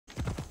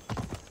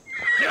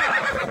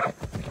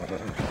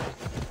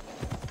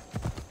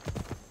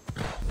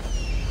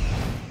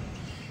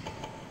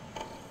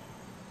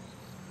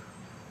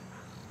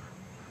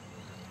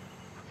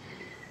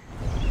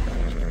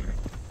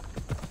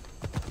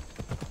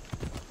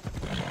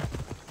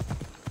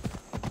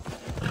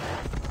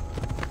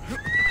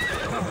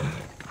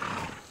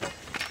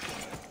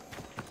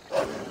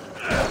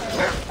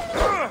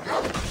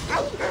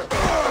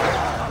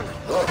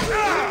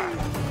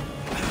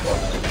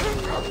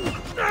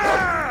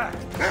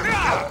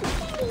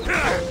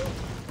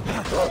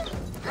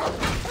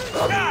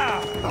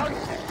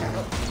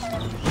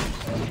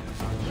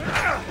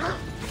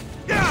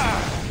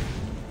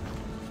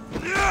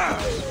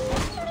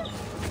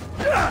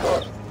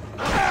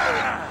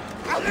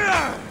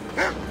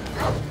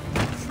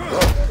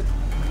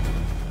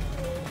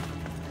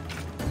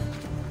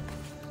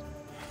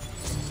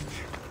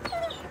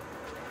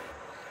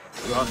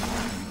Run,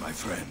 my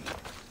friend.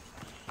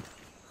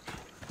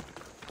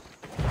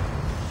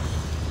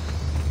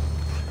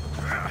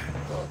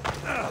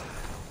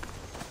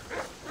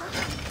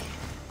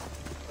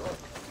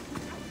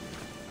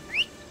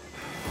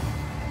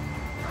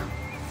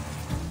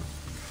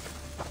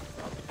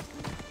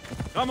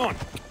 Come on.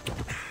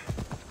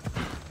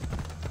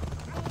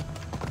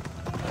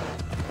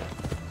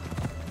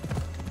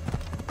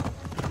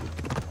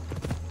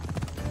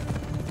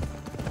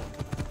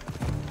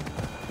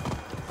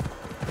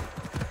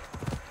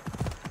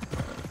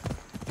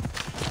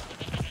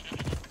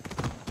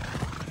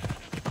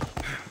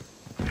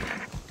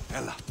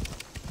 Ella.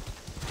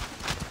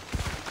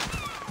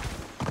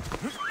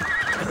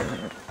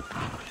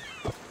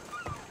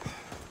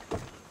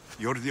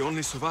 You're the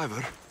only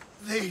survivor?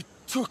 They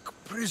took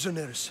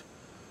prisoners.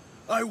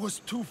 I was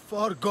too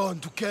far gone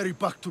to carry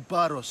back to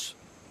Barros.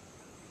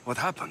 What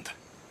happened?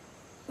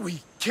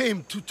 We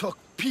came to talk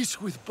peace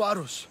with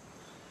Barros.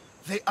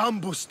 They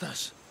ambushed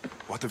us.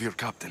 What of your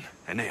captain,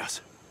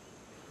 Aeneas?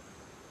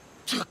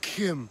 Took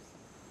him.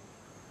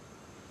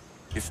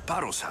 If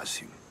Barros has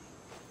him,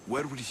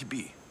 where would he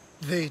be?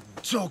 They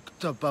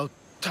joked about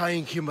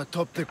tying him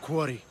atop the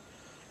quarry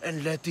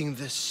and letting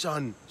the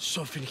sun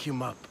soften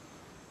him up.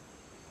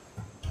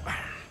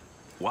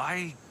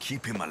 Why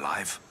keep him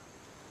alive?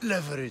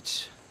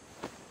 Leverage.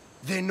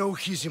 They know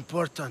he's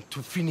important to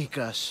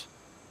Finicas.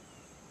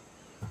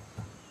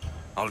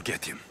 I'll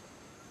get him.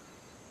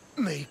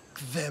 Make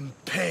them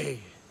pay.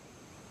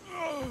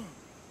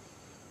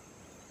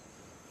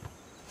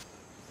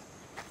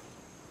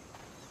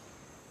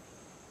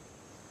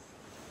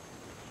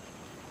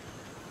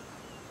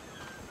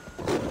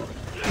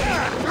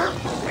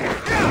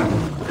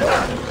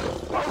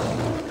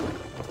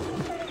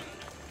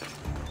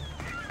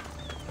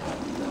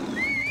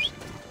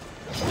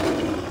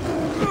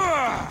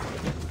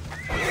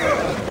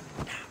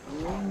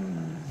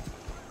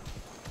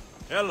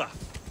 Ella.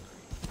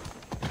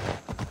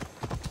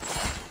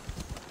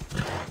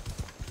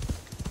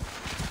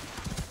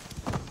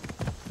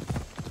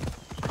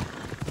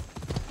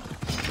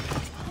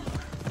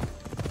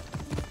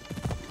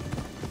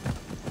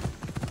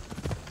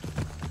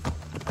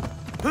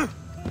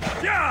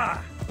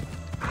 Yeah!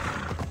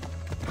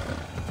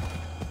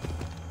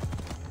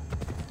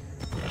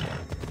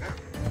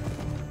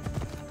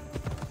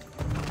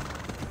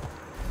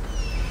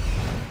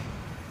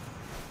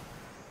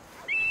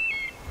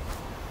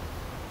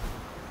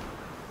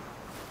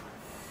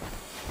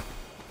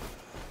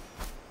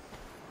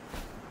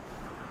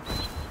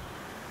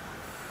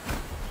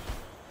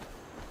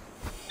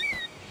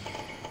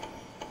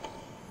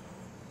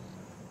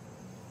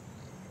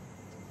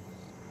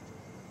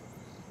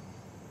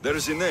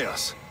 There's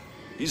Aeneas.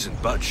 He's in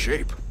bad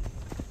shape.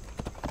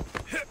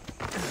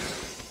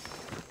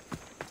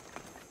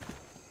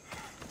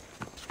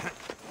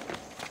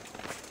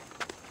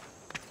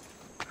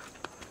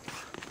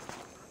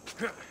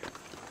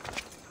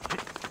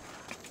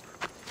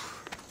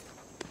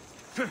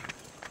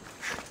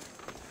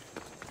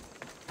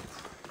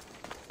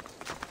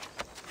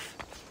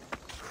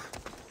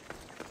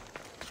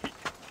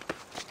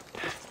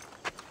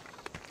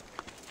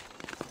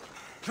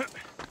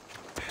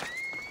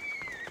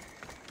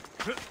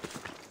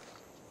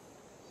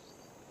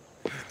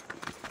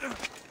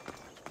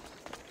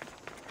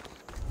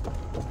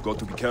 Got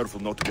to be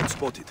careful not to get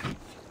spotted.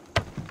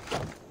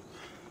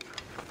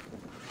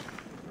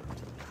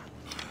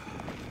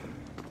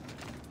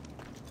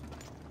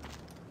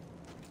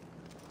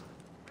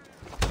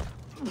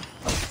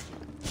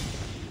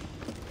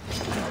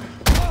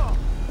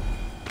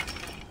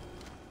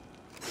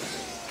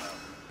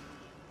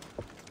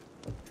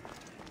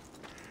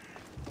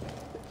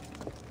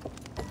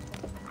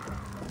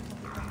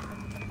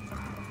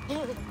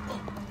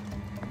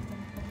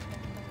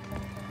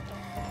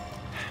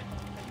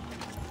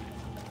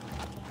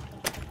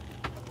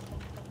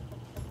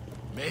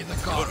 May the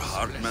You're gods a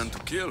hard bless man you. to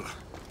kill.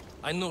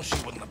 I know she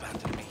wouldn't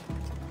abandon me.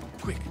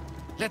 Quick,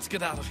 let's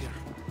get out of here.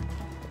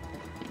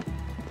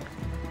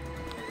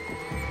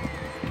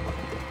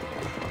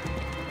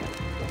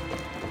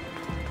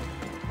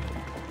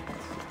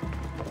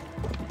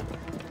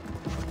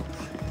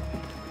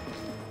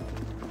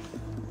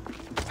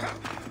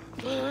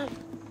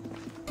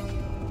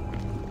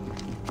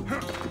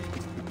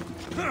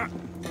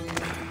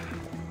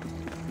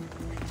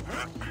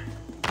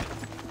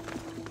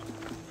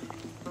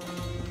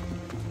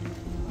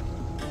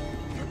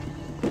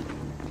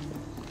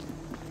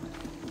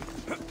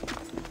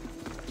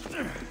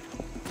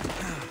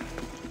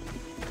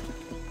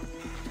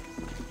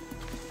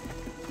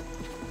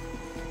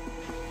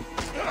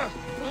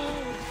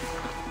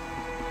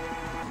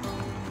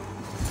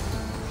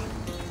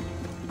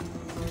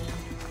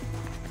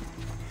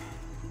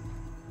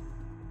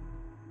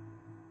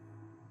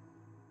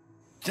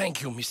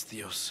 Thank you,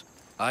 Misthios.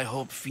 I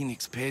hope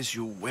Phoenix pays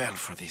you well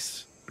for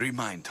this.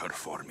 Remind her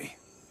for me.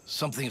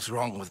 Something's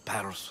wrong with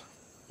Paros.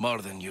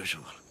 More than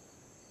usual.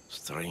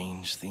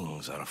 Strange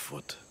things are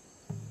afoot.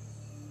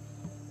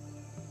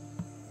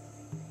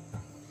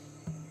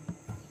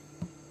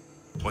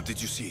 What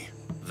did you see?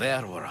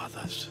 There were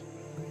others.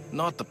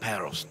 Not the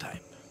Paros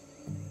type.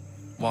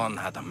 One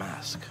had a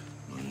mask.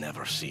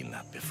 Never seen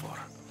that before.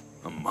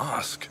 A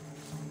mask?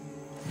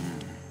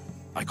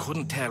 I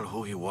couldn't tell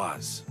who he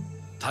was.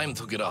 Time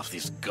to get off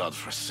this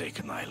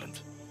godforsaken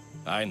island.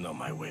 I know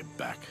my way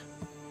back.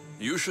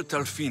 You should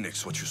tell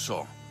Phoenix what you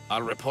saw.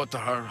 I'll report to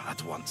her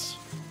at once.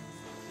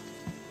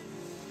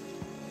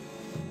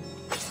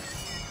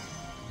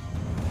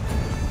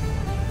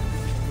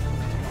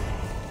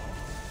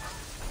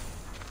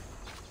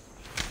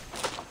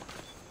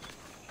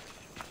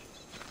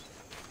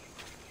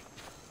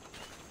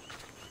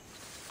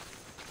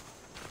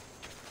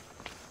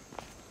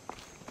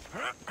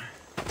 Huh?